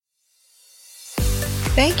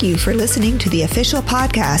Thank you for listening to the official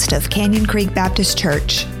podcast of Canyon Creek Baptist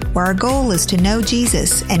Church, where our goal is to know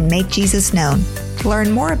Jesus and make Jesus known. To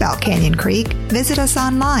learn more about Canyon Creek, visit us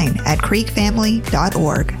online at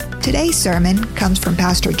creekfamily.org. Today's sermon comes from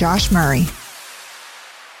Pastor Josh Murray.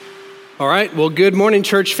 All right, well, good morning,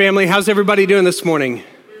 church family. How's everybody doing this morning?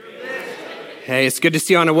 Hey, it's good to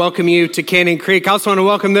see you. I want to welcome you to Canyon Creek. I also want to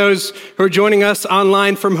welcome those who are joining us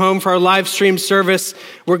online from home for our live stream service.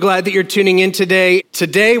 We're glad that you're tuning in today.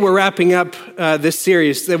 Today, we're wrapping up this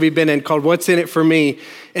series that we've been in called What's in It for Me?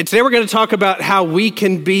 And today, we're going to talk about how we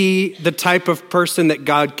can be the type of person that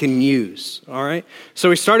God can use, all right? So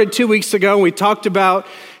we started 2 weeks ago, and we talked about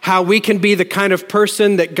how we can be the kind of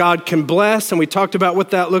person that God can bless, and we talked about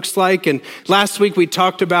what that looks like. And last week, we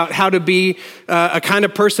talked about how to be a kind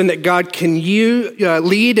of person that God can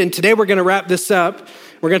lead, and today we're going to wrap this up.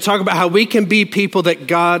 We're going to talk about how we can be people that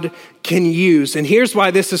God can use. And here's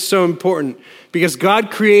why this is so important, because God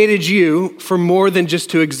created you for more than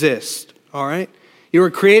just to exist, all right? You were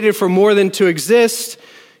created for more than to exist.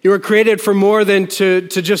 You were created for more than to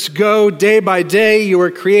just go day by day. You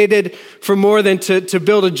were created for more than to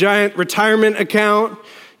build a giant retirement account.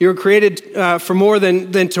 You were created for more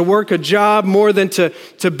than to work a job, more than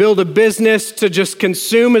to build a business, to just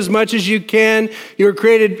consume as much as you can. You were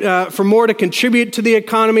created for more to contribute to the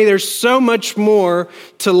economy. There's so much more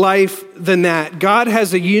to life than that. God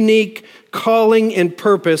has a unique calling and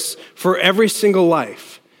purpose for every single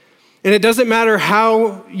life. And it doesn't matter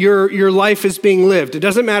how your life is being lived. It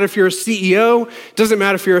doesn't matter if you're a CEO. It doesn't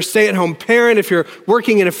matter if you're a stay-at-home parent, if you're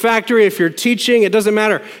working in a factory, if you're teaching. It doesn't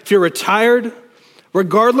matter if you're retired.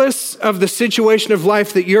 Regardless of the situation of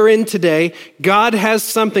life that you're in today, God has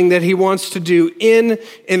something that he wants to do in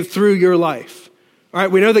and through your life. All right,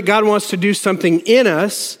 we know that God wants to do something in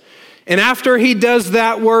us. And after he does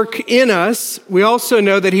that work in us, we also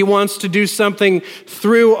know that he wants to do something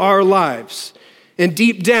through our lives. And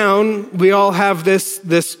deep down, we all have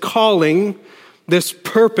this calling, this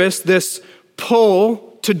purpose, this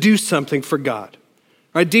pull to do something for God.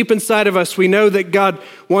 Right? Deep inside of us, we know that God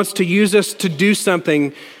wants to use us to do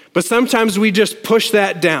something, but sometimes we just push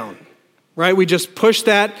that down, right? We just push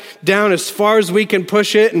that down as far as we can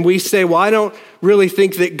push it, and we say, well, I don't really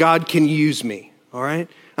think that God can use me, all right?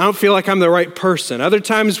 I don't feel like I'm the right person. Other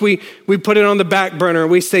times we put it on the back burner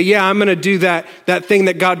and we say, yeah, I'm going to do that thing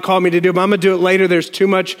that God called me to do, but I'm going to do it later. There's too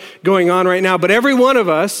much going on right now. But every one of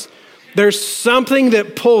us, there's something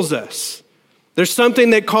that pulls us. There's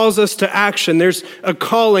something that calls us to action. There's a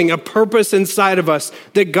calling, a purpose inside of us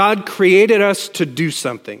that God created us to do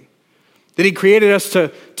something, that he created us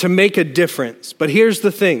to make a difference. But here's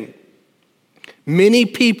the thing. Many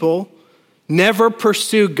people never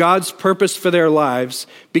pursue God's purpose for their lives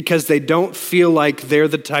because they don't feel like they're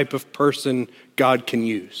the type of person God can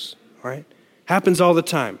use, right? Happens all the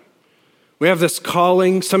time. We have this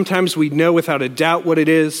calling. Sometimes we know without a doubt what it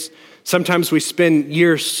is. Sometimes we spend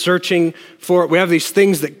years searching for it. We have these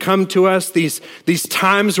things that come to us, these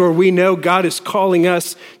times where we know God is calling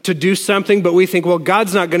us to do something, but we think, well,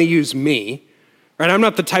 God's not going to use me, right? I'm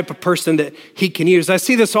not the type of person that he can use. I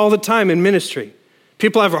see this all the time in ministry.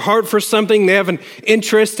 People have a heart for something. They have an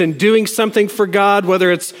interest in doing something for God,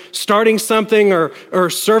 whether it's starting something or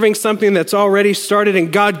serving something that's already started.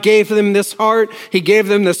 And God gave them this heart. He gave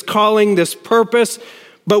them this calling, this purpose.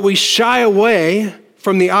 But we shy away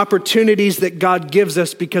from the opportunities that God gives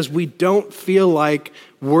us because we don't feel like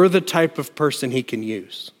we're the type of person he can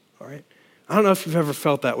use. All right? I don't know if you've ever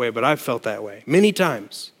felt that way, but I've felt that way many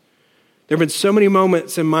times. There have been so many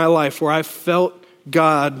moments in my life where I felt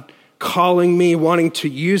God calling me, wanting to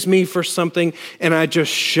use me for something, and I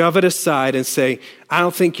just shove it aside and say, I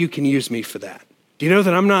don't think you can use me for that. Do you know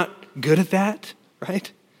that I'm not good at that,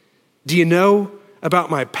 right? Do you know about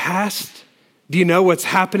my past? Do you know what's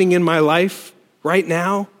happening in my life right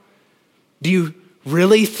now? Do you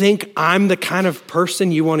really think I'm the kind of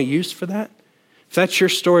person you want to use for that? If that's your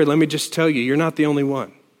story, let me just tell you, you're not the only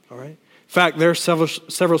one, all right? In fact, there are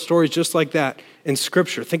several stories just like that in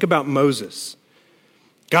Scripture. Think about Moses.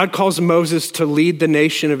 God calls Moses to lead the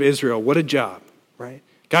nation of Israel. What a job, right?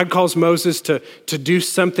 God calls Moses to do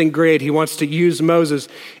something great. He wants to use Moses.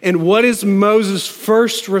 And what is Moses'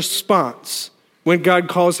 first response when God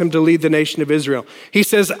calls him to lead the nation of Israel? He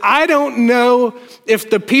says, I don't know if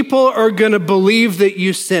the people are going to believe that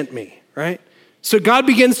you sent me, right? So God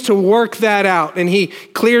begins to work that out, and he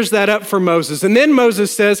clears that up for Moses. And then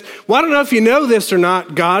Moses says, well, I don't know if you know this or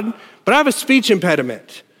not, God, but I have a speech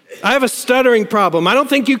impediment. I have a stuttering problem. I don't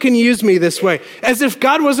think you can use me this way. As if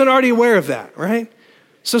God wasn't already aware of that, right?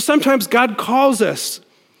 So sometimes God calls us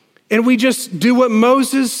and we just do what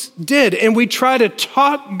Moses did, and we try to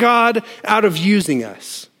talk God out of using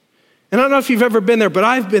us. And I don't know if you've ever been there, but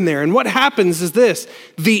I've been there. And what happens is this: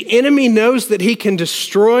 the enemy knows that he can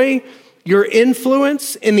destroy your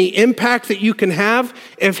influence and the impact that you can have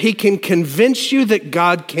if he can convince you that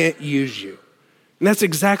God can't use you. And that's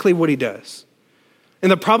exactly what he does.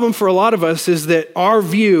 And the problem for a lot of us is that our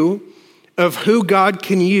view of who God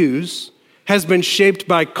can use has been shaped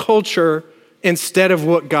by culture instead of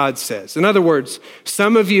what God says. In other words,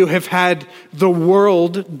 some of you have had the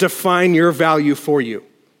world define your value for you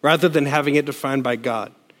rather than having it defined by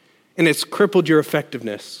God. And it's crippled your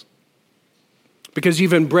effectiveness because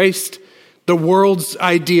you've embraced the world's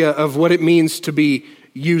idea of what it means to be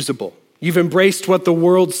usable. You've embraced what the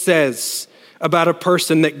world says about a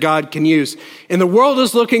person that God can use. And the world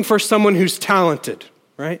is looking for someone who's talented,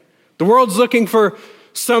 right? The world's looking for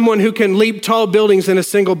someone who can leap tall buildings in a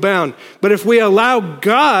single bound. But if we allow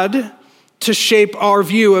God to shape our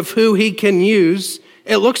view of who he can use,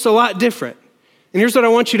 it looks a lot different. And here's what I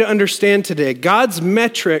want you to understand today. God's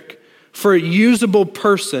metric for a usable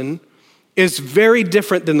person is very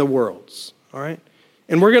different than the world's, all right?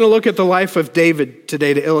 And we're going to look at the life of David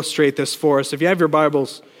today to illustrate this for us. If you have your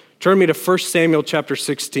Bibles, turn me to 1 Samuel chapter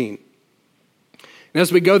 16. And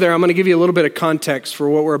as we go there, I'm going to give you a little bit of context for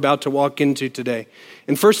what we're about to walk into today.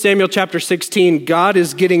 In 1 Samuel chapter 16, God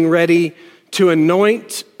is getting ready to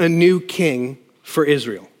anoint a new king for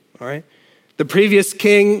Israel, all right? The previous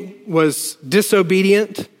king was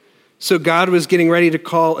disobedient, so God was getting ready to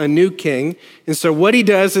call a new king. And so what he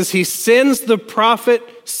does is he sends the prophet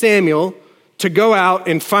Samuel to go out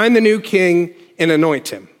and find the new king and anoint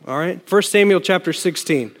him, all right? 1 Samuel chapter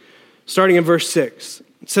 16, starting in verse 6.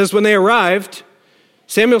 It says, when they arrived,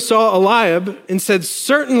 Samuel saw Eliab and said,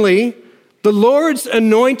 certainly the Lord's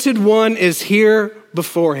anointed one is here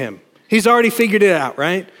before him. He's already figured it out,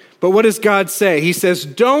 right? But what does God say? He says,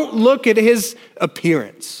 don't look at his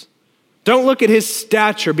appearance. Don't look at his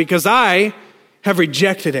stature because I have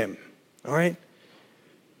rejected him, all right? It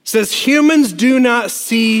says, humans do not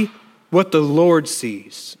see what the Lord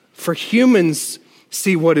sees. For humans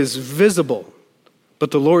see what is visible,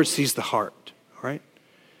 but the Lord sees the heart, all right?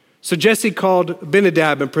 So Jesse called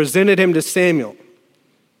Abinadab and presented him to Samuel.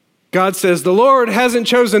 God says, the Lord hasn't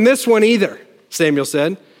chosen this one either, Samuel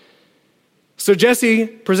said. So Jesse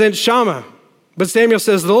presents Shammah, but Samuel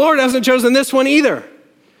says, the Lord hasn't chosen this one either.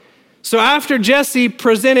 So after Jesse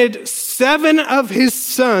presented 7 of his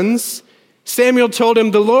sons, Samuel told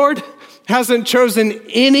him, the Lord hasn't chosen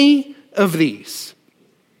any of these.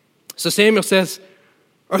 So Samuel says,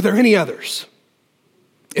 are there any others?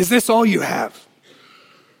 Is this all you have?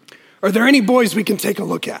 Are there any boys we can take a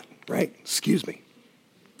look at? Right? Excuse me.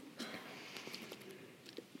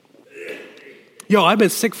 Yo, I've been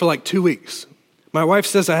sick for like 2 weeks. My wife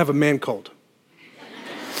says I have a man cold.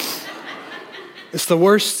 It's the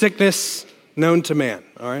worst sickness known to man,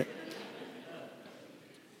 all right?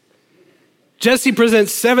 Jesse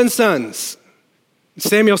presents 7 sons.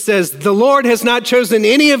 Samuel says, the Lord has not chosen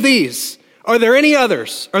any of these. Are there any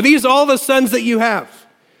others? Are these all the sons that you have?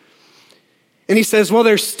 And he says, well,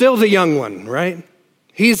 there's still the young one, right?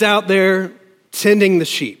 He's out there tending the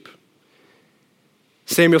sheep.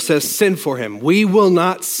 Samuel says, send for him. We will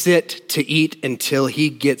not sit to eat until he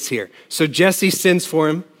gets here. So Jesse sends for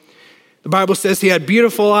him. The Bible says he had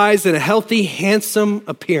beautiful eyes and a healthy, handsome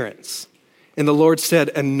appearance. And the Lord said,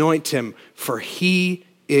 anoint him, for he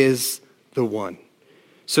is the one.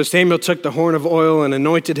 So Samuel took the horn of oil and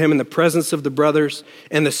anointed him in the presence of the brothers,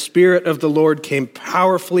 and the Spirit of the Lord came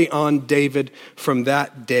powerfully on David from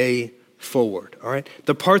that day forward, all right?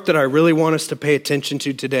 The part that I really want us to pay attention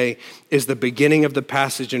to today is the beginning of the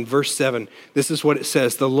passage in verse 7. This is what it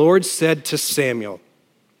says. The Lord said to Samuel,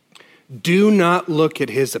 do not look at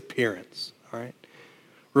his appearance, all right?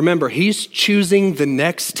 Remember, he's choosing the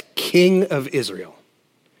next king of Israel.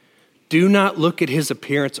 Do not look at his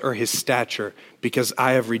appearance or his stature because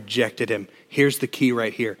I have rejected him. Here's the key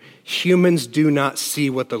right here. Humans do not see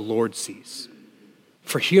what the Lord sees.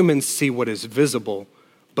 For humans see what is visible,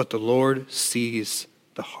 but the Lord sees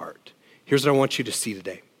the heart. Here's what I want you to see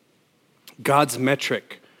today. God's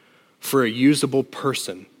metric for a usable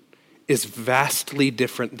person is vastly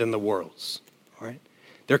different than the world's, all right?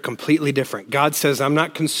 They're completely different. God says, I'm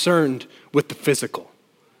not concerned with the physical.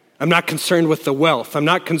 I'm not concerned with the wealth. I'm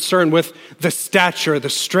not concerned with the stature, the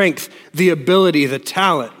strength, the ability, the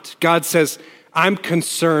talent. God says, I'm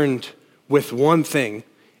concerned with one thing,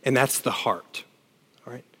 and that's the heart.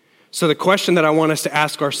 All right? So the question that I want us to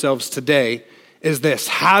ask ourselves today is this: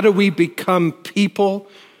 how do we become people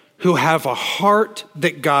who have a heart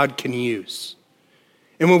that God can use?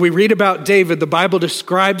 And when we read about David, the Bible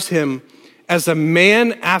describes him as a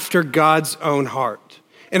man after God's own heart.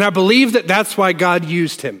 And I believe that that's why God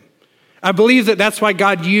used him. I believe that that's why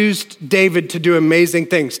God used David to do amazing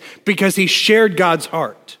things, because he shared God's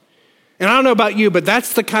heart. And I don't know about you, but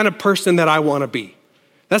that's the kind of person that I want to be.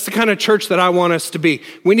 That's the kind of church that I want us to be.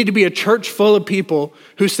 We need to be a church full of people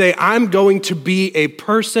who say, I'm going to be a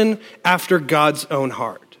person after God's own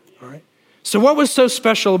heart. All right? So what was so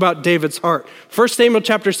special about David's heart? 1 Samuel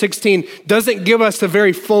chapter 16 doesn't give us a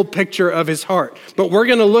very full picture of his heart, but we're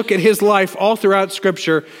going to look at his life all throughout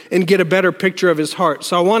Scripture and get a better picture of his heart.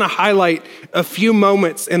 So I want to highlight a few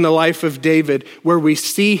moments in the life of David where we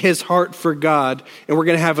see his heart for God, and we're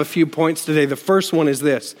going to have a few points today. The first one is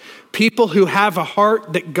this: people who have a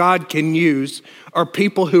heart that God can use are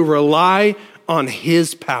people who rely on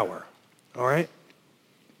his power. All right?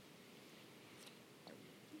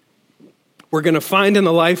 We're going to find in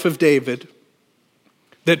the life of David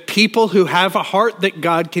that people who have a heart that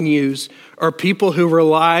God can use are people who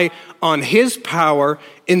rely on his power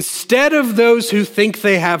instead of those who think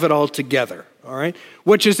they have it all together, all right?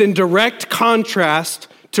 Which is in direct contrast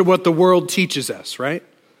to what the world teaches us, right?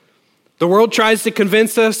 The world tries to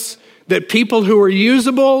convince us that people who are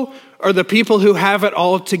usable are the people who have it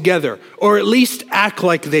all together, or at least act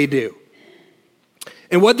like they do.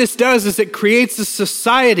 And what this does is it creates a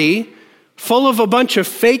society full of a bunch of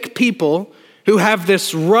fake people who have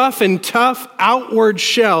this rough and tough outward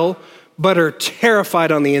shell, but are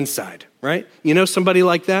terrified on the inside, right? You know somebody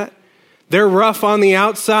like that? They're rough on the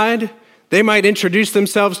outside. They might introduce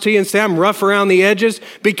themselves to you and say, I'm rough around the edges,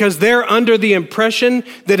 because they're under the impression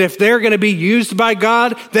that if they're going to be used by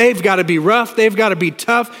God, they've got to be rough, they've got to be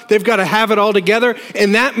tough, they've got to have it all together.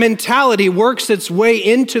 And that mentality works its way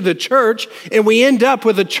into the church, and we end up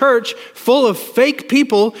with a church full of fake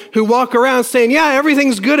people who walk around saying, yeah,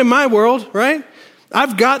 everything's good in my world, right?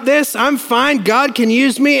 I've got this, I'm fine, God can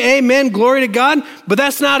use me, amen, glory to God. But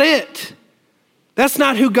that's not it. That's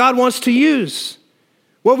not who God wants to use.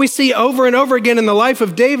 What we see over and over again in the life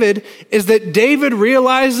of David is that David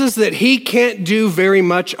realizes that he can't do very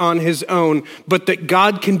much on his own, but that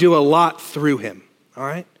God can do a lot through him, all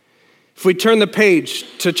right? If we turn the page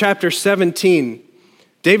to chapter 17,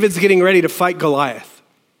 David's getting ready to fight Goliath.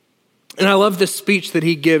 And I love this speech that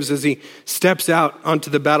he gives as he steps out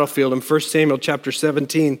onto the battlefield in 1 Samuel chapter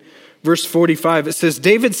 17, verse 45. It says,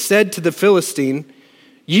 David said to the Philistine,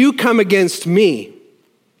 you come against me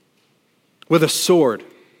with a sword,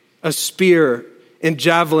 a spear, and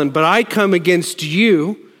javelin, but I come against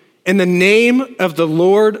you in the name of the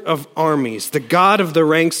Lord of armies, the God of the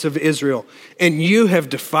ranks of Israel, and you have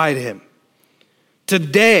defied him.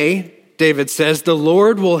 Today, David says, the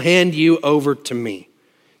Lord will hand you over to me.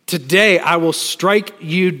 Today I will strike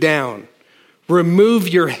you down, remove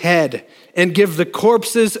your head, and give the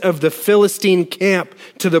corpses of the Philistine camp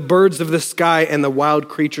to the birds of the sky and the wild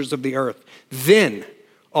creatures of the earth. Then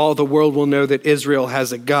all the world will know that Israel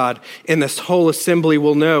has a God, and this whole assembly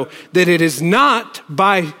will know that it is not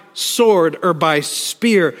by sword or by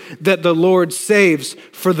spear that the Lord saves,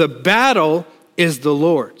 for the battle is the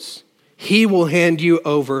Lord's. He will hand you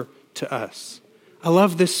over to us. I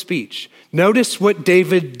love this speech. Notice what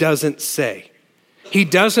David doesn't say. He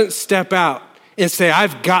doesn't step out and say,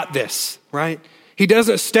 I've got this, right? He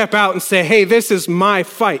doesn't step out and say, hey, this is my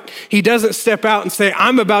fight. He doesn't step out and say,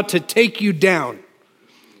 I'm about to take you down.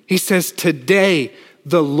 He says, today,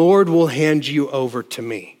 the Lord will hand you over to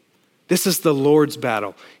me. This is the Lord's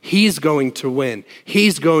battle. He's going to win.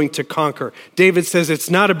 He's going to conquer. David says, it's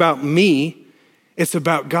not about me. It's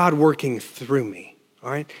about God working through me.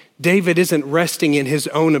 All right? David isn't resting in his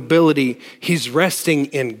own ability. He's resting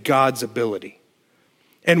in God's ability.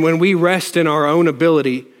 And when we rest in our own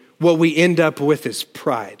ability, what we end up with is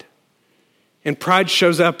pride. And pride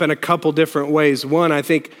shows up in a couple different ways. One, I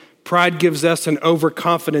think pride gives us an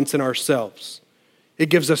overconfidence in ourselves. It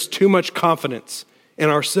gives us too much confidence in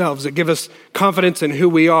ourselves. It gives us confidence in who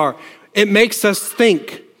we are. It makes us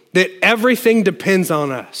think that everything depends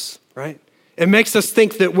on us, right? It makes us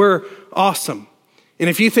think that we're awesome. And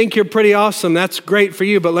if you think you're pretty awesome, that's great for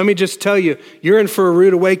you. But let me just tell you, you're in for a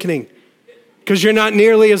rude awakening, because you're not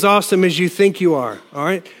nearly as awesome as you think you are, all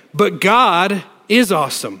right? But God is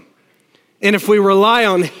awesome. And if we rely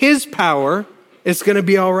on his power, it's going to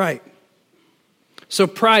be all right. So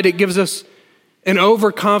pride, it gives us an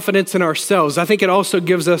overconfidence in ourselves. I think it also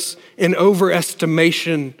gives us an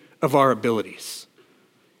overestimation of our abilities.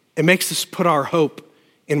 It makes us put our hope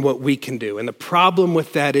in what we can do. And the problem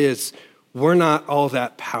with that is we're not all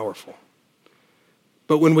that powerful.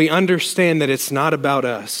 But when we understand that it's not about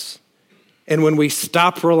us, And when we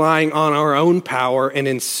stop relying on our own power and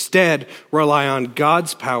instead rely on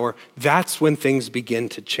God's power, that's when things begin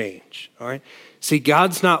to change, all right? See,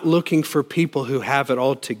 God's not looking for people who have it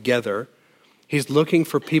all together. He's looking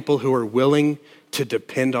for people who are willing to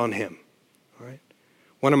depend on him, all right?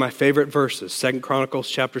 One of my favorite verses, 2 Chronicles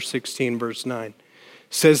chapter 16, verse 9,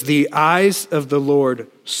 says, "The eyes of the Lord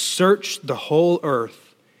search the whole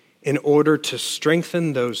earth in order to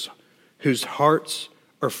strengthen those whose hearts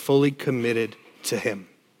are fully committed to him."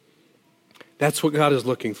 That's what God is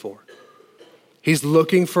looking for. He's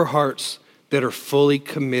looking for hearts that are fully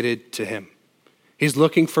committed to him. He's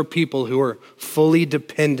looking for people who are fully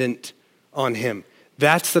dependent on him.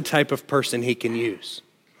 That's the type of person he can use,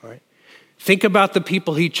 all right? Think about the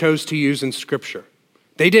people he chose to use in Scripture.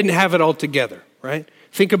 They didn't have it all together, right?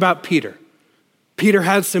 Think about Peter. Peter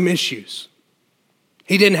had some issues.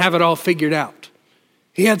 He didn't have it all figured out.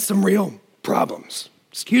 He had some real problems.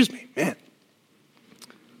 Excuse me, man.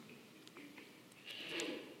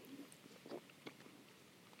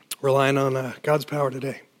 Relying on God's power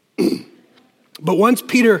today. But once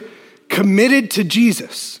Peter committed to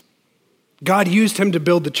Jesus, God used him to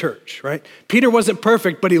build the church, right? Peter wasn't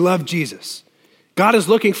perfect, but he loved Jesus. God is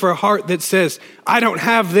looking for a heart that says, I don't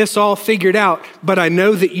have this all figured out, but I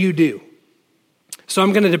know that you do. So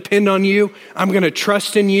I'm going to depend on you, I'm going to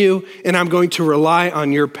trust in you, and I'm going to rely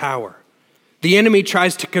on your power. The enemy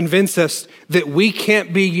tries to convince us that we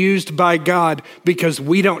can't be used by God because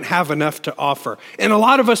we don't have enough to offer. And a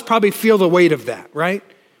lot of us probably feel the weight of that, right?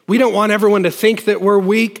 We don't want everyone to think that we're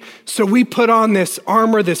weak, so we put on this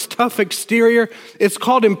armor, this tough exterior. It's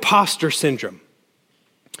called imposter syndrome.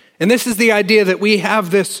 And this is the idea that we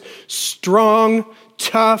have this strong,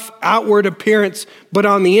 tough outward appearance, but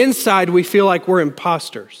on the inside we feel like we're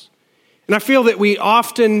imposters. And I feel that we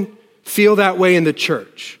often feel that way in the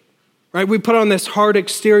church, right? We put on this hard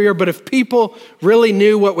exterior, but if people really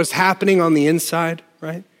knew what was happening on the inside,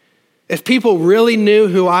 right? If people really knew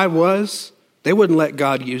who I was, they wouldn't let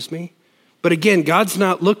God use me. But again, God's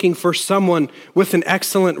not looking for someone with an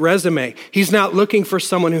excellent resume. He's not looking for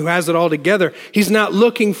someone who has it all together. He's not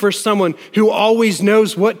looking for someone who always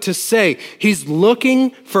knows what to say. He's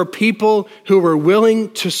looking for people who are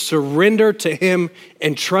willing to surrender to him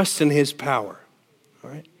and trust in his power. All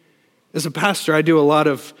right? As a pastor, I do a lot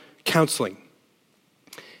of counseling.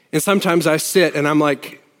 And sometimes I sit and I'm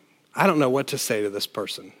like, I don't know what to say to this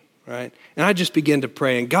person, right? And I just begin to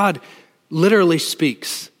pray, and God literally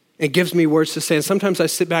speaks and gives me words to say. And sometimes I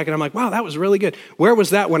sit back and I'm like, wow, that was really good. Where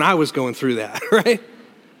was that when I was going through that, right?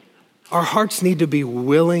 Our hearts need to be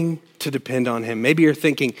willing to depend on him. Maybe you're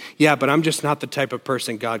thinking, yeah, but I'm just not the type of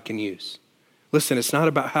person God can use. Listen, it's not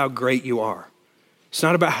about how great you are. It's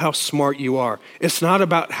not about how smart you are. It's not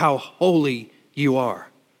about how holy you are.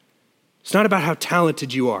 It's not about how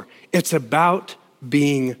talented you are. It's about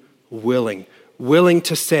being willing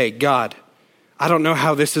to say, God, I don't know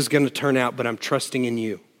how this is going to turn out, but I'm trusting in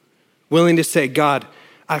you. Willing to say, God,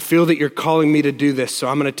 I feel that you're calling me to do this, so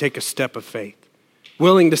I'm going to take a step of faith.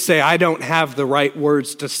 Willing to say, I don't have the right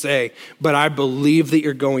words to say, but I believe that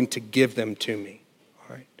you're going to give them to me.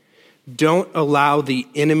 All right? Don't allow the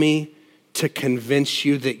enemy to convince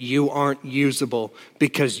you that you aren't usable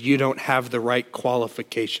because you don't have the right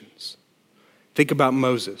qualifications. Think about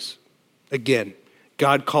Moses. Again,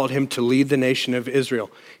 God called him to lead the nation of Israel.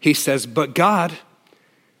 He says, but God,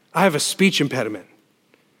 I have a speech impediment.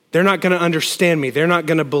 They're not going to understand me. They're not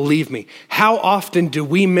going to believe me. How often do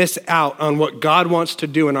we miss out on what God wants to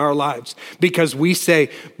do in our lives because we say,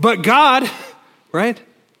 but God, right?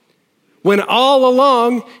 When all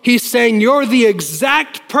along he's saying, you're the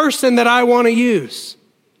exact person that I want to use.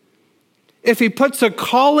 If he puts a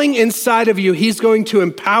calling inside of you, he's going to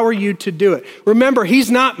empower you to do it. Remember,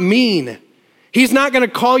 he's not mean. He's not going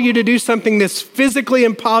to call you to do something that's physically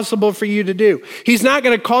impossible for you to do. He's not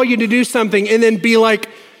going to call you to do something and then be like,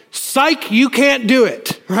 psych, you can't do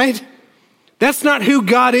it, right? That's not who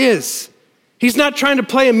God is. He's not trying to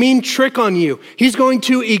play a mean trick on you. He's going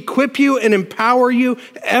to equip you and empower you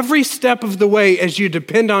every step of the way as you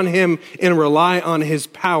depend on him and rely on his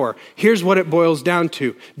power. Here's what it boils down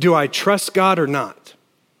to. Do I trust God or not?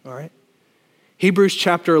 All right. Hebrews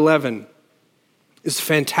chapter 11 is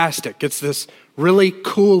fantastic. It's this really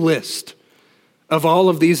cool list of all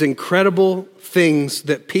of these incredible things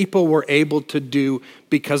that people were able to do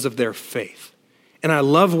because of their faith. And I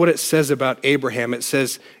love what it says about Abraham. It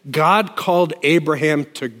says, God called Abraham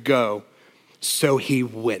to go, so he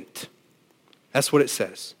went. That's what it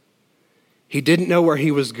says. He didn't know where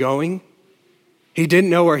he was going. He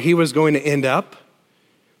didn't know where he was going to end up.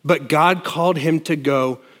 But God called him to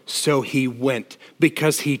go, so he went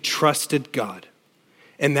because he trusted God.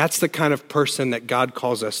 And that's the kind of person that God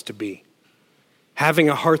calls us to be. Having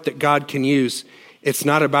a heart that God can use, it's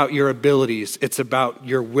not about your abilities. It's about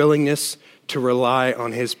your willingness to rely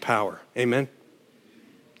on his power. Amen?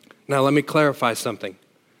 Now let me clarify something.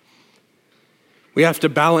 We have to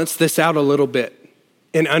balance this out a little bit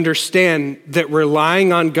and understand that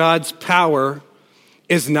relying on God's power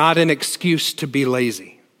is not an excuse to be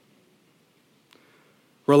lazy.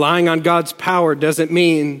 Relying on God's power doesn't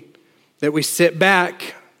mean that we sit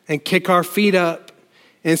back and kick our feet up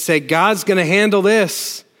and say, God's going to handle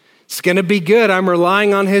this. It's going to be good. I'm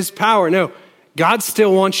relying on his power. No, God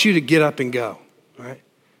still wants you to get up and go. All right?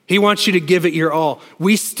 He wants you to give it your all.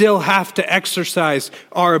 We still have to exercise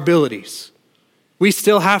our abilities. We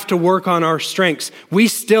still have to work on our strengths. We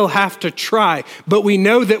still have to try. But we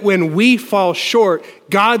know that when we fall short,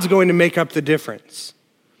 God's going to make up the difference.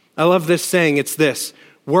 I love this saying. It's this: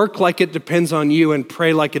 work like it depends on you and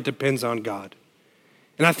pray like it depends on God.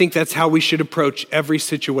 And I think that's how we should approach every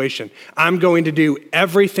situation. I'm going to do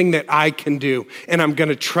everything that I can do, and I'm going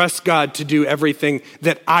to trust God to do everything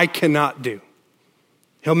that I cannot do.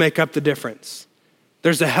 He'll make up the difference.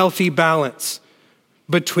 There's a healthy balance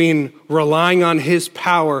between relying on his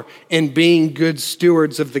power and being good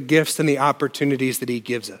stewards of the gifts and the opportunities that he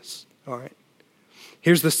gives us. All right.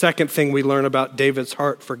 Here's the second thing we learn about David's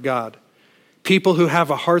heart for God. People who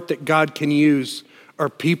have a heart that God can use are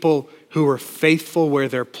people who are faithful where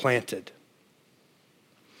they're planted.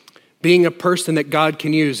 Being a person that God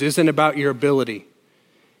can use isn't about your ability.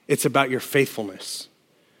 It's about your faithfulness.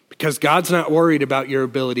 Because God's not worried about your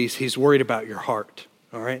abilities. He's worried about your heart.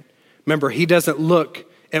 All right. Remember, he doesn't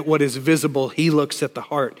look at what is visible. He looks at the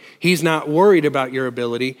heart. He's not worried about your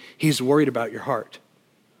ability. He's worried about your heart.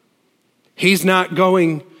 He's not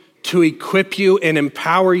going to equip you and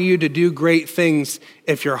empower you to do great things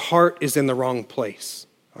if your heart is in the wrong place.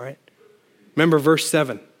 All right? Remember verse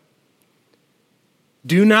 7.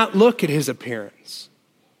 Do not look at his appearance.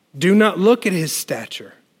 Do not look at his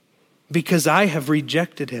stature, because I have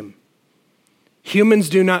rejected him. Humans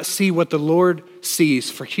do not see what the Lord sees,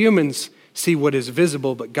 for humans see what is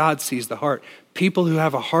visible, but God sees the heart. People who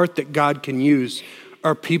have a heart that God can use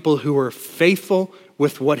are people who are faithful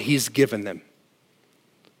with what he's given them.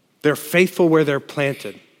 They're faithful where they're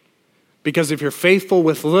planted. Because if you're faithful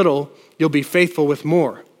with little, you'll be faithful with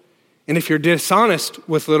more. And if you're dishonest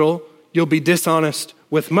with little, you'll be dishonest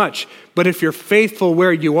with much. But if you're faithful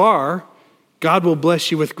where you are, God will bless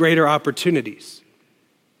you with greater opportunities.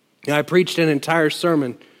 Now, I preached an entire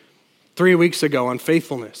sermon 3 weeks ago on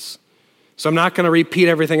faithfulness. So I'm not going to repeat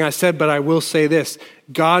everything I said, but I will say this.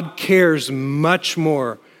 God cares much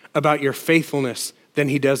more about your faithfulness than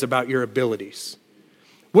he does about your abilities,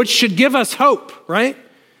 which should give us hope, right?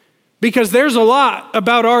 Because there's a lot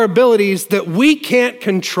about our abilities that we can't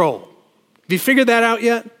control. Have you figured that out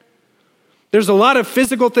yet? There's a lot of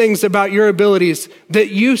physical things about your abilities that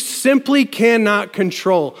you simply cannot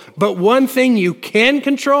control. But one thing you can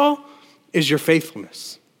control is your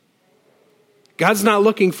faithfulness. God's not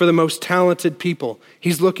looking for the most talented people.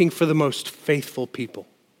 He's looking for the most faithful people.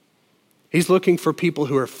 He's looking for people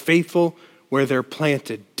who are faithful where they're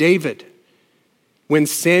planted. David, when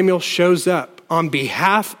Samuel shows up on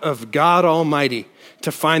behalf of God Almighty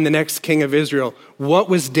to find the next king of Israel, what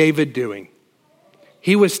was David doing?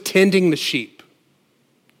 He was tending the sheep.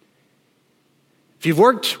 If you've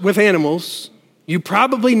worked with animals, you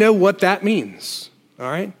probably know what that means, all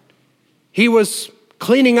right? He was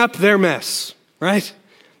cleaning up their mess, right?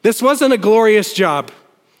 This wasn't a glorious job,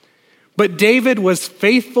 but David was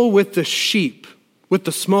faithful with the sheep, with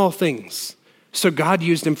the small things. So God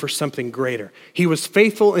used him for something greater. He was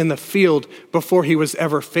faithful in the field before he was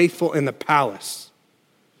ever faithful in the palace.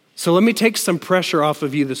 So let me take some pressure off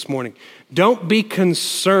of you this morning. Don't be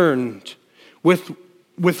concerned with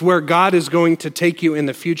where God is going to take you in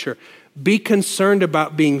the future. Be concerned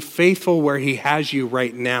about being faithful where he has you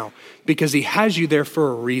right now, because he has you there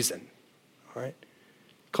for a reason. All right?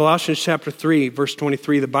 Colossians chapter 3, verse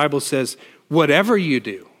 23, the Bible says, whatever you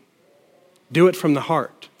do, do it from the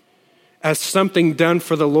heart, as something done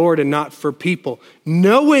for the Lord and not for people,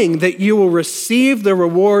 knowing that you will receive the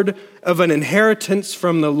reward of an inheritance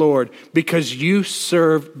from the Lord because you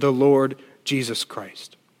serve the Lord Jesus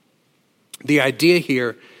Christ. The idea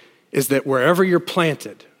here is that wherever you're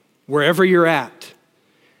planted, wherever you're at,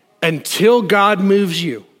 until God moves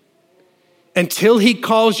you, until he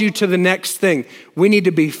calls you to the next thing, we need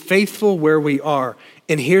to be faithful where we are.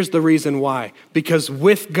 And here's the reason why. Because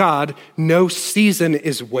with God, no season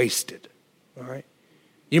is wasted. All right?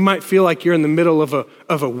 You might feel like you're in the middle of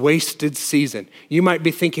a wasted season. You might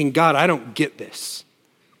be thinking, God, I don't get this.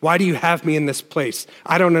 Why do you have me in this place?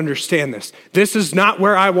 I don't understand this. This is not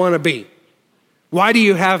where I want to be. Why do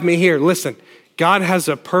you have me here? Listen, God has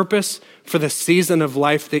a purpose for the season of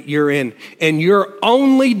life that you're in, and your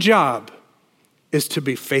only job is to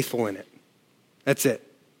be faithful in it. That's it.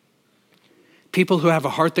 People who have a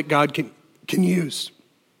heart that God can use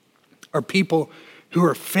are people who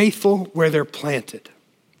are faithful where they're planted.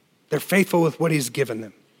 They're faithful with what he's given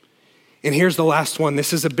them. And here's the last one.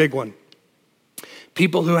 This is a big one.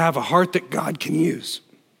 People who have a heart that God can use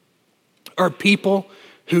are people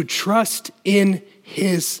who trust in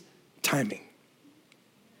his timing.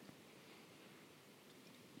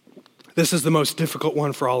 This is the most difficult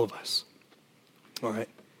one for all of us. All right.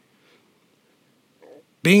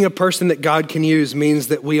 Being a person that God can use means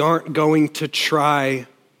that we aren't going to try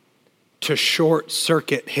to short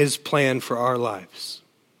circuit his plan for our lives.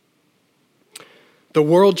 The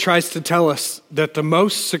world tries to tell us that the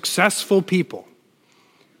most successful people,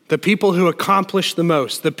 the people who accomplish the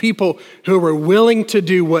most, the people who are willing to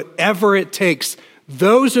do whatever it takes,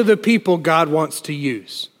 those are the people God wants to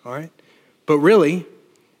use, all right? But really,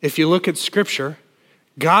 if you look at Scripture,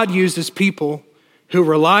 God uses people who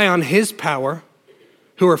rely on his power,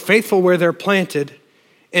 who are faithful where they're planted,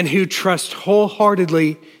 and who trust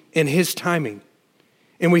wholeheartedly in his timing.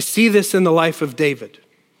 And we see this in the life of David.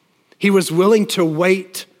 He was willing to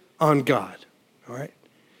wait on God, all right?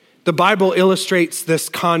 The Bible illustrates this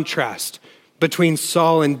contrast between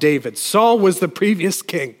Saul and David. Saul was the previous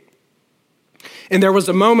king. And there was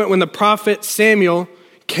a moment when the prophet Samuel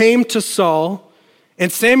came to Saul,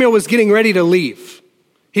 and Samuel was getting ready to leave.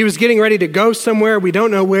 He was getting ready to go somewhere, we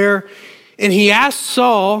don't know where. And he asked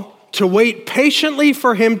Saul to wait patiently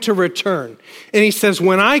for him to return. And he says,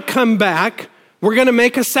 when I come back, we're going to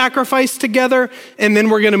make a sacrifice together, and then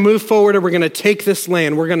we're going to move forward, and we're going to take this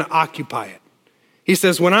land. We're going to occupy it. He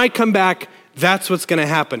says, when I come back, that's what's going to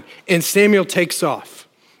happen. And Samuel takes off,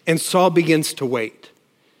 and Saul begins to wait.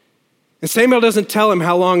 And Samuel doesn't tell him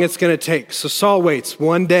how long it's going to take. So Saul waits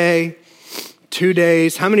 1 day, 2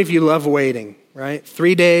 days. How many of you love waiting, right?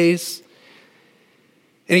 3 days.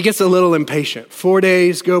 And he gets a little impatient. 4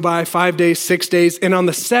 days go by, 5 days, 6 days. And on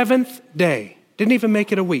the 7th day, didn't even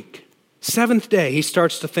make it a week, 7th day, he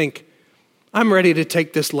starts to think, I'm ready to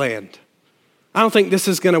take this land. I don't think this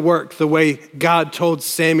is going to work the way God told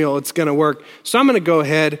Samuel it's going to work. So I'm going to go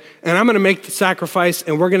ahead and I'm going to make the sacrifice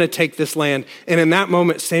and we're going to take this land. And in that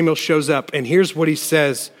moment, Samuel shows up. And here's what he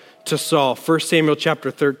says to Saul. 1 Samuel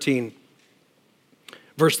chapter 13,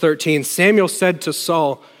 verse 13. Samuel said to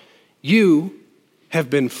Saul, you have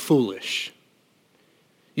been foolish.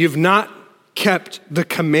 You've not kept the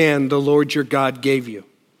command the Lord your God gave you.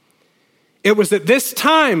 It was at this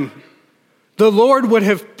time the Lord would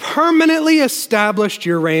have permanently established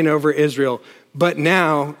your reign over Israel, but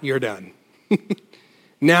now you're done.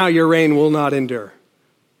 Now your reign will not endure.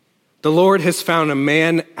 The Lord has found a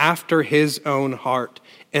man after his own heart,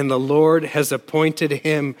 and the Lord has appointed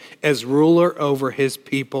him as ruler over his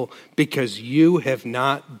people because you have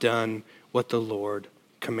not done what the Lord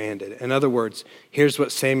commanded. In other words, here's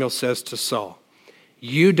what Samuel says to Saul.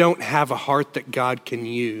 You don't have a heart that God can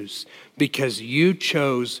use because you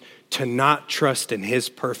chose to not trust in his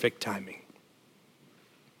perfect timing.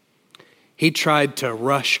 He tried to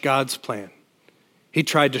rush God's plan. He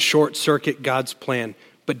tried to short circuit God's plan,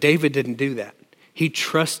 but David didn't do that. He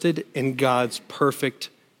trusted in God's perfect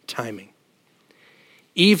timing.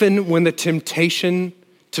 Even when the temptation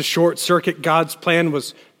to short circuit God's plan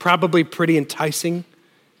was probably pretty enticing,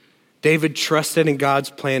 David trusted in God's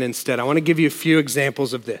plan instead. I want to give you a few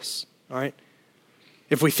examples of this, all right?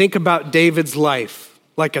 If we think about David's life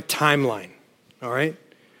like a timeline, all right?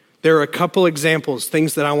 There are a couple examples,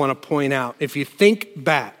 things that I want to point out. If you think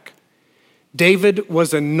back, David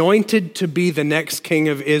was anointed to be the next king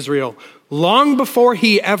of Israel long before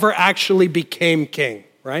he ever actually became king,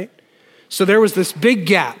 right? So there was this big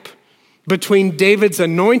gap between David's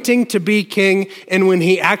anointing to be king and when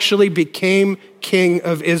he actually became king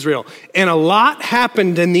of Israel. And a lot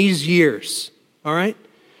happened in these years, all right?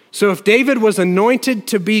 So if David was anointed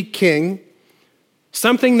to be king,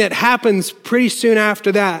 something that happens pretty soon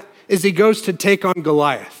after that is he goes to take on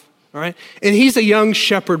Goliath, all right? And he's a young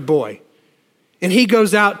shepherd boy. And he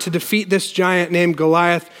goes out to defeat this giant named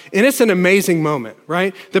Goliath. And it's an amazing moment,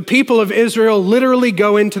 right? The people of Israel literally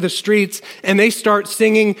go into the streets and they start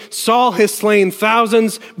singing, Saul has slain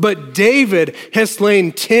thousands, but David has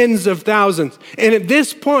slain tens of thousands. And at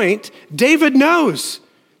this point, David knows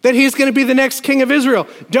that he's going to be the next king of Israel.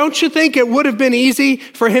 Don't you think it would have been easy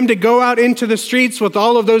for him to go out into the streets with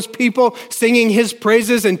all of those people singing his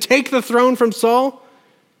praises and take the throne from Saul?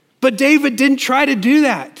 But David didn't try to do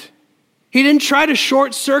that. He didn't try to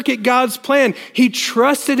short circuit God's plan. He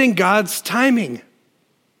trusted in God's timing.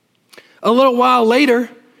 A little while later,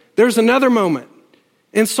 there's another moment,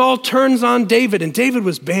 and Saul turns on David, and David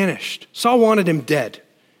was banished. Saul wanted him dead.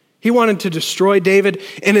 He wanted to destroy David,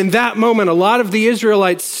 and in that moment, a lot of the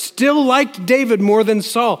Israelites still liked David more than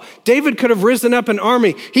Saul. David could have risen up an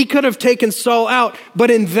army. He could have taken Saul out,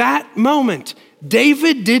 but in that moment,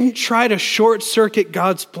 David didn't try to short circuit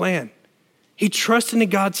God's plan. He trusted in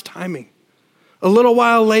God's timing. A little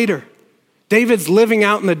while later, David's living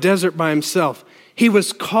out in the desert by himself. He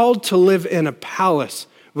was called to live in a palace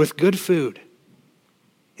with good food.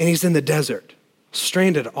 And he's in the desert,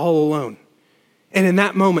 stranded all alone. And in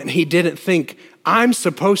that moment, he didn't think, I'm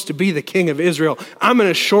supposed to be the king of Israel. I'm going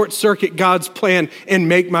to short circuit God's plan and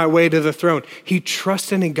make my way to the throne. He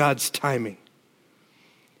trusted in God's timing.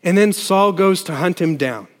 And then Saul goes to hunt him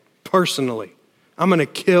down personally. I'm going to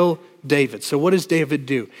kill David. So what does David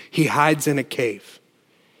do? He hides in a cave.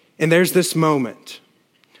 And there's this moment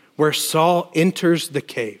where Saul enters the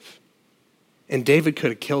cave. And David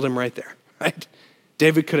could have killed him right there, right?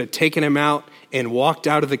 David could have taken him out and walked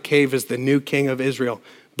out of the cave as the new king of Israel.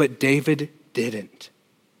 But David didn't.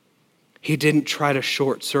 He didn't try to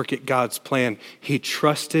short circuit God's plan. He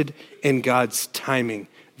trusted in God's timing.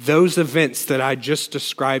 Those events that I just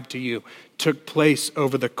described to you took place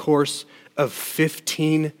over the course of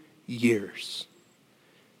 15 years.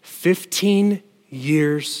 15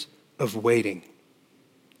 years of waiting.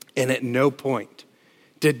 And at no point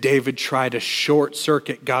did David try to short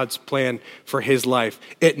circuit God's plan for his life.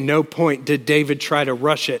 At no point did David try to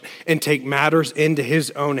rush it and take matters into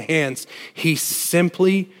his own hands. He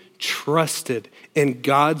simply trusted in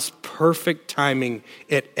God's perfect timing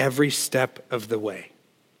at every step of the way.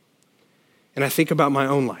 And I think about my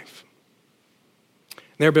own life.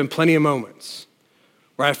 There have been plenty of moments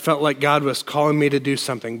where I felt like God was calling me to do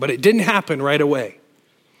something, but it didn't happen right away.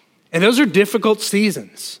 And those are difficult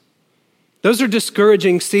seasons. Those are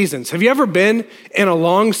discouraging seasons. Have you ever been in a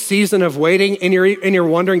long season of waiting and you're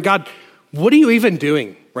wondering, God, what are you even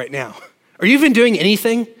doing right now? Are you even doing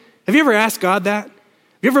anything? Have you ever asked God that? Have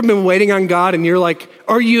you ever been waiting on God and you're like,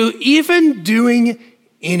 are you even doing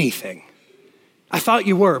anything? I thought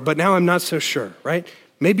you were, but now I'm not so sure, right?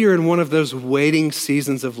 Maybe you're in one of those waiting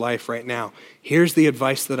seasons of life right now. Here's the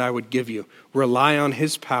advice that I would give you. Rely on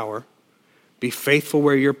his power, be faithful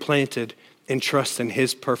where you're planted, and trust in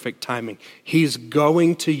his perfect timing. He's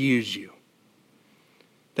going to use you.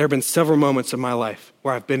 There have been several moments in my life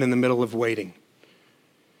where I've been in the middle of waiting.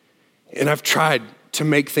 And I've tried to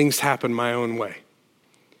make things happen my own way.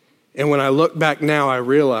 And when I look back now, I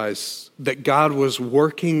realize that God was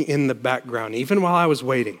working in the background, even while I was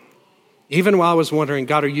waiting. Even while I was wondering,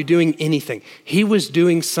 God, are you doing anything? He was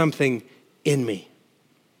doing something in me.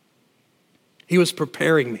 He was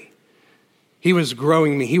preparing me. He was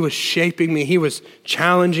growing me. He was shaping me. He was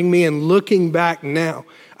challenging me. And looking back now,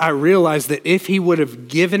 I realize that if he would have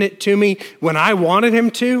given it to me when I wanted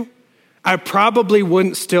him to, I probably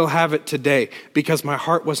wouldn't still have it today because my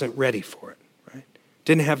heart wasn't ready for it, right?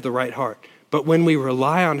 Didn't have the right heart. But when we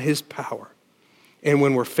rely on his power and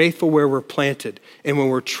when we're faithful where we're planted and when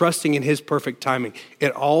we're trusting in his perfect timing,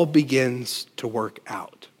 it all begins to work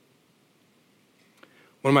out.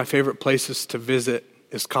 One of my favorite places to visit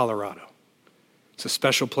is Colorado. It's a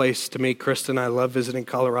special place to me. Kristen and I love visiting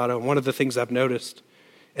Colorado. And one of the things I've noticed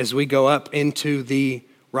as we go up into the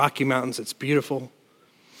Rocky Mountains, it's beautiful.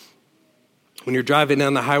 When you're driving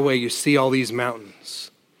down the highway, you see all these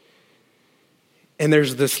mountains. And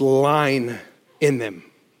there's this line in them.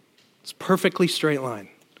 It's a perfectly straight line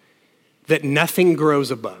that nothing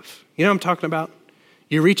grows above. You know what I'm talking about?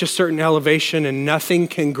 You reach a certain elevation and nothing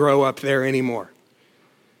can grow up there anymore.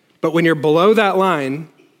 But when you're below that line,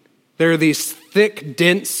 there are these thick,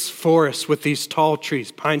 dense forests with these tall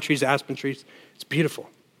trees, pine trees, aspen trees. It's beautiful.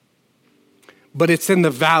 But it's in the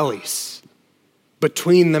valleys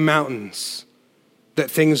between the mountains that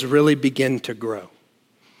things really begin to grow.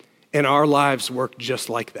 And our lives work just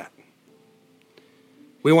like that.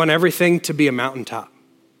 We want everything to be a mountaintop,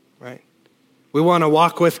 right? We want to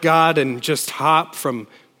walk with God and just hop from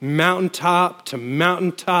mountaintop to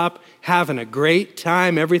mountaintop, having a great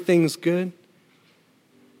time, everything's good.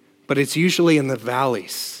 But it's usually in the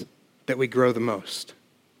valleys that we grow the most.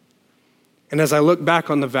 And as I look back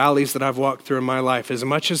on the valleys that I've walked through in my life, as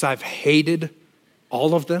much as I've hated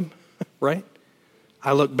all of them, right?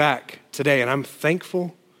 I look back today and I'm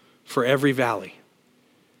thankful for every valley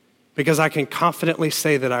because I can confidently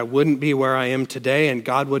say that I wouldn't be where I am today and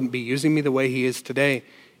God wouldn't be using me the way he is today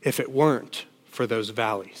if it weren't for those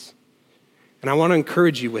valleys. And I want to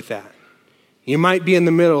encourage you with that. You might be in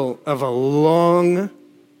the middle of a long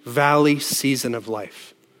valley season of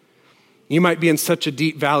life. You might be in such a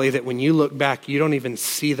deep valley that when you look back, you don't even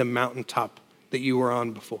see the mountaintop that you were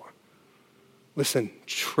on before. Listen,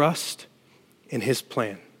 trust in his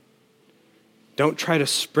plan. Don't try to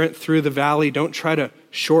sprint through the valley. Don't try to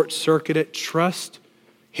short circuit it. Trust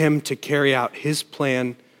him to carry out his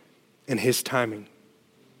plan and his timing.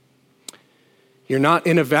 You're not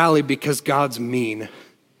in a valley because God's mean.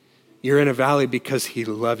 You're in a valley because he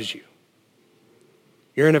loves you.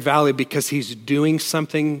 You're in a valley because he's doing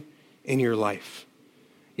something in your life.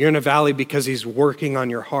 You're in a valley because he's working on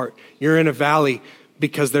your heart. You're in a valley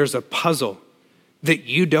because there's a puzzle that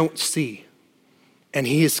you don't see. And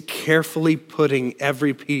he is carefully putting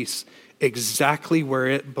every piece exactly where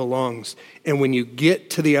it belongs. And when you get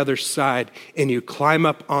to the other side and you climb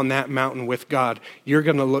up on that mountain with God, you're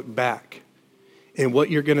going to look back. And what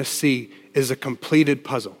you're going to see is a completed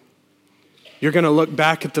puzzle. You're going to look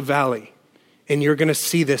back at the valley and you're going to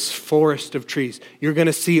see this forest of trees. You're going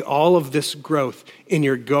to see all of this growth and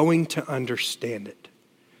you're going to understand it.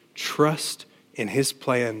 Trust in his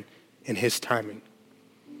plan and his timing.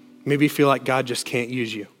 Maybe you feel like God just can't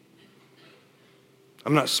use you.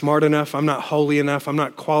 I'm not smart enough. I'm not holy enough. I'm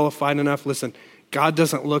not qualified enough. Listen, God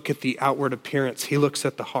doesn't look at the outward appearance. He looks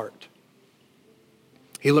at the heart.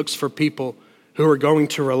 He looks for people who are going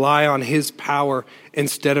to rely on his power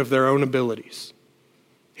instead of their own abilities.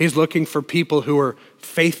 He's looking for people who are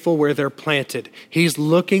faithful where they're planted. He's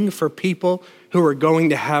looking for people who are going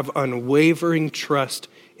to have unwavering trust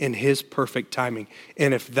in his perfect timing.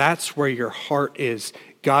 And if that's where your heart is,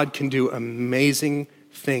 God can do amazing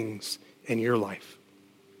things in your life.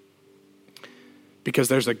 Because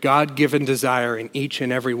there's a God-given desire in each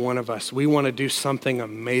and every one of us. We want to do something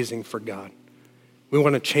amazing for God. We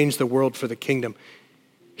want to change the world for the kingdom.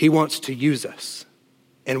 He wants to use us.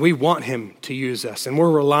 And we want him to use us. And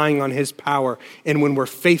we're relying on his power. And when we're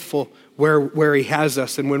faithful where he has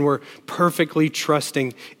us, and when we're perfectly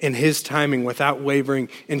trusting in his timing without wavering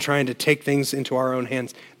and trying to take things into our own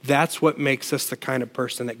hands, that's what makes us the kind of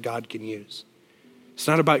person that God can use. It's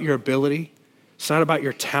not about your ability. It's not about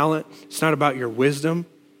your talent. It's not about your wisdom.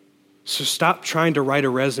 So stop trying to write a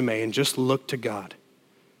resume and just look to God.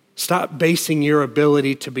 Stop basing your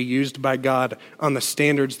ability to be used by God on the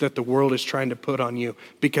standards that the world is trying to put on you,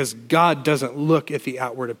 because God doesn't look at the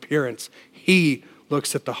outward appearance. He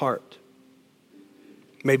looks at the heart.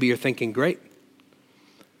 Maybe you're thinking, great,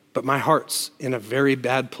 but my heart's in a very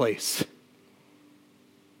bad place.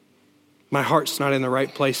 My heart's not in the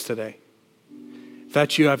right place today. If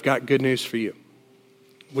that's you, I've got good news for you.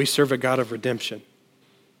 We serve a God of redemption.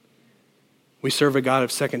 We serve a God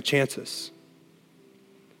of second chances.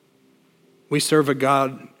 We serve a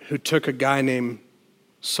God who took a guy named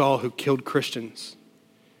Saul who killed Christians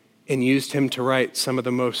and used him to write some of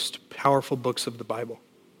the most powerful books of the Bible.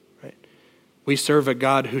 Right? We serve a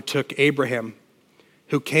God who took Abraham,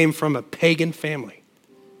 who came from a pagan family,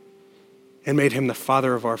 and made him the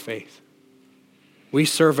father of our faith. We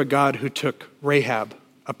serve a God who took Rahab,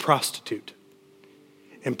 a prostitute,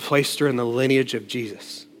 and placed her in the lineage of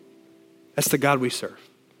Jesus. That's the God we serve.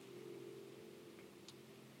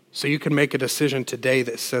 So you can make a decision today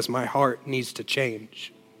that says, my heart needs to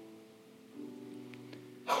change.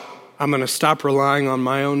 I'm going to stop relying on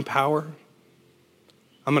my own power.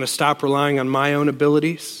 I'm going to stop relying on my own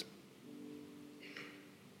abilities.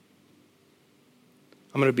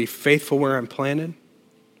 I'm going to be faithful where I'm planted.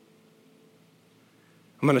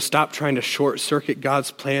 I'm going to stop trying to short circuit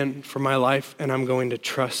God's plan for my life, and I'm going to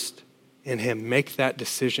trust in him. Make that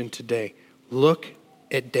decision today. Look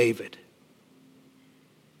at David.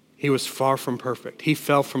 He was far from perfect. He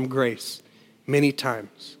fell from grace many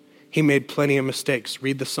times. He made plenty of mistakes.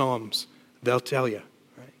 Read the Psalms. They'll tell you.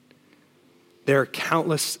 Right? There are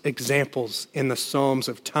countless examples in the Psalms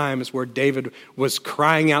of times where David was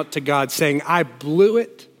crying out to God saying, I blew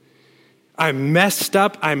it. I messed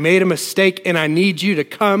up. I made a mistake, and I need you to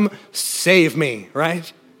come save me,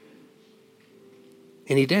 right?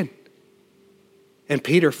 And he did. And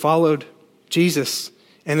Peter followed Jesus,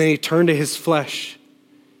 and then he turned to his flesh.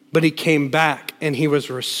 But he came back and he was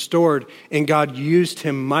restored, and God used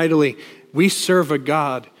him mightily. We serve a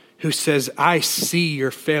God who says, I see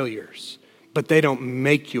your failures, but they don't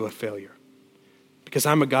make you a failure, because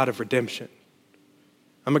I'm a God of redemption.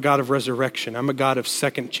 I'm a God of resurrection. I'm a God of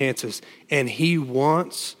second chances, and he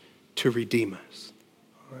wants to redeem us.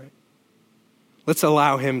 All right? Let's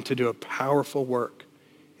allow him to do a powerful work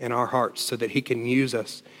in our hearts so that he can use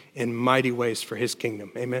us in mighty ways for his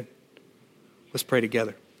kingdom. Amen. Let's pray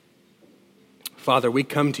together. Father, we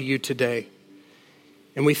come to you today,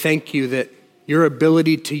 and we thank you that your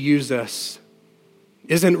ability to use us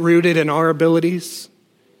isn't rooted in our abilities.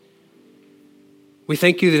 We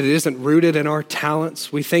thank you that it isn't rooted in our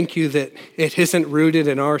talents. We thank you that it isn't rooted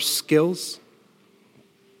in our skills.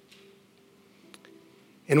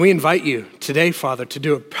 And we invite you today, Father, to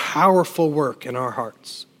do a powerful work in our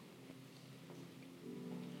hearts.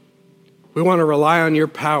 We want to rely on your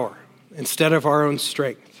power instead of our own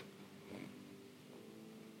strength.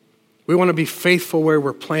 We want to be faithful where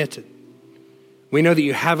we're planted. We know that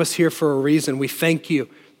you have us here for a reason. We thank you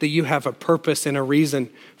that you have a purpose and a reason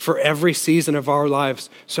for every season of our lives.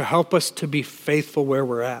 So help us to be faithful where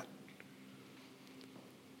we're at.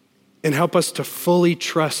 And help us to fully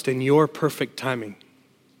trust in your perfect timing.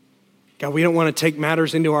 God, we don't want to take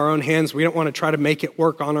matters into our own hands. We don't want to try to make it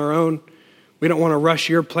work on our own. We don't want to rush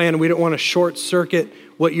your plan. We don't want to short circuit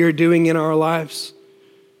what you're doing in our lives.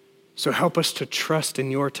 So help us to trust in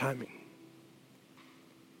your timing.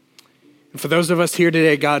 And for those of us here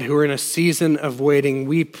today, God, who are in a season of waiting,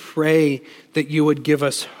 we pray that you would give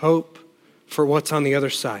us hope for what's on the other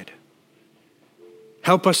side.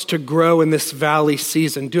 Help us to grow in this valley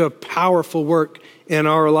season. Do a powerful work in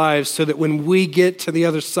our lives so that when we get to the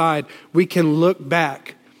other side, we can look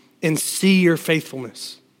back and see your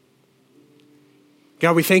faithfulness.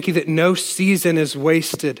 God, we thank you that no season is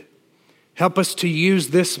wasted. Help us to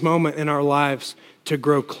use this moment in our lives to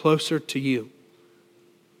grow closer to you.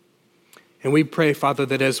 And we pray, Father,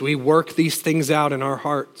 that as we work these things out in our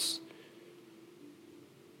hearts,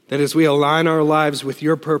 that as we align our lives with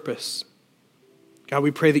your purpose, God, we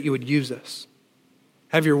pray that you would use us.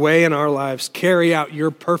 Have your way in our lives. Carry out your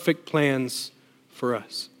perfect plans for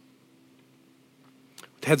us.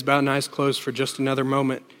 With heads bowed and eyes closed for just another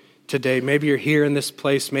moment today. Maybe you're here in this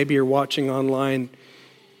place. Maybe you're watching online.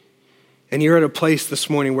 And you're at a place this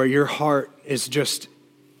morning where your heart is just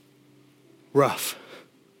rough.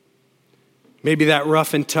 Maybe that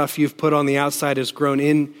rough and tough you've put on the outside has grown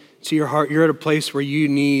into your heart. You're at a place where you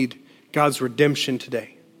need God's redemption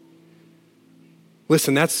today.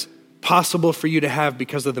 Listen, that's possible for you to have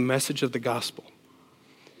because of the message of the gospel.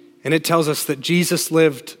 And it tells us that Jesus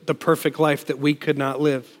lived the perfect life that we could not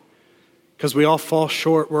live. Because we all fall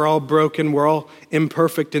short, we're all broken, we're all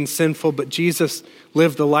imperfect and sinful, but Jesus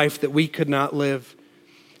lived the life that we could not live.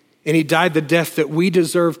 And he died the death that we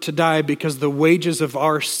deserve to die because the wages of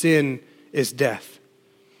our sin is death.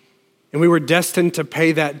 And we were destined to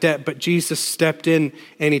pay that debt, but Jesus stepped in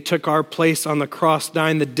and he took our place on the cross,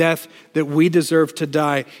 dying the death that we deserve to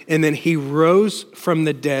die. And then he rose from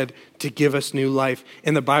the dead to give us new life.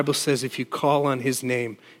 And the Bible says if you call on his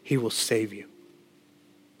name, he will save you.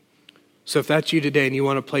 So if that's you today and you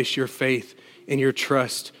want to place your faith and your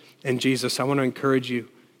trust in Jesus, I want to encourage you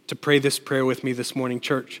to pray this prayer with me this morning,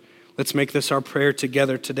 church. Let's make this our prayer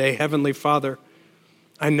together today. Heavenly Father,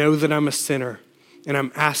 I know that I'm a sinner, and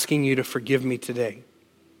I'm asking you to forgive me today.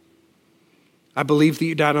 I believe that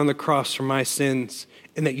you died on the cross for my sins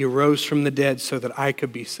and that you rose from the dead so that I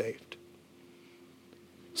could be saved.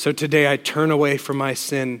 So today I turn away from my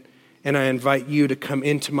sin and I invite you to come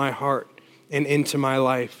into my heart and into my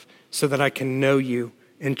life so that I can know you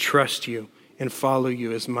and trust you and follow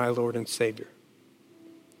you as my Lord and Savior.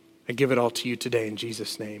 I give it all to you today in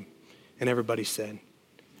Jesus' name. And everybody said,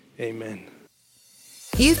 amen.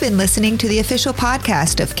 You've been listening to the official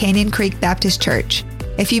podcast of Canyon Creek Baptist Church.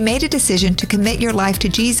 If you made a decision to commit your life to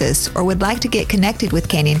Jesus or would like to get connected with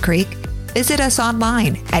Canyon Creek, visit us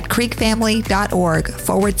online at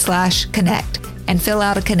creekfamily.org/connect and fill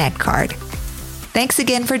out a connect card. Thanks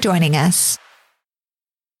again for joining us.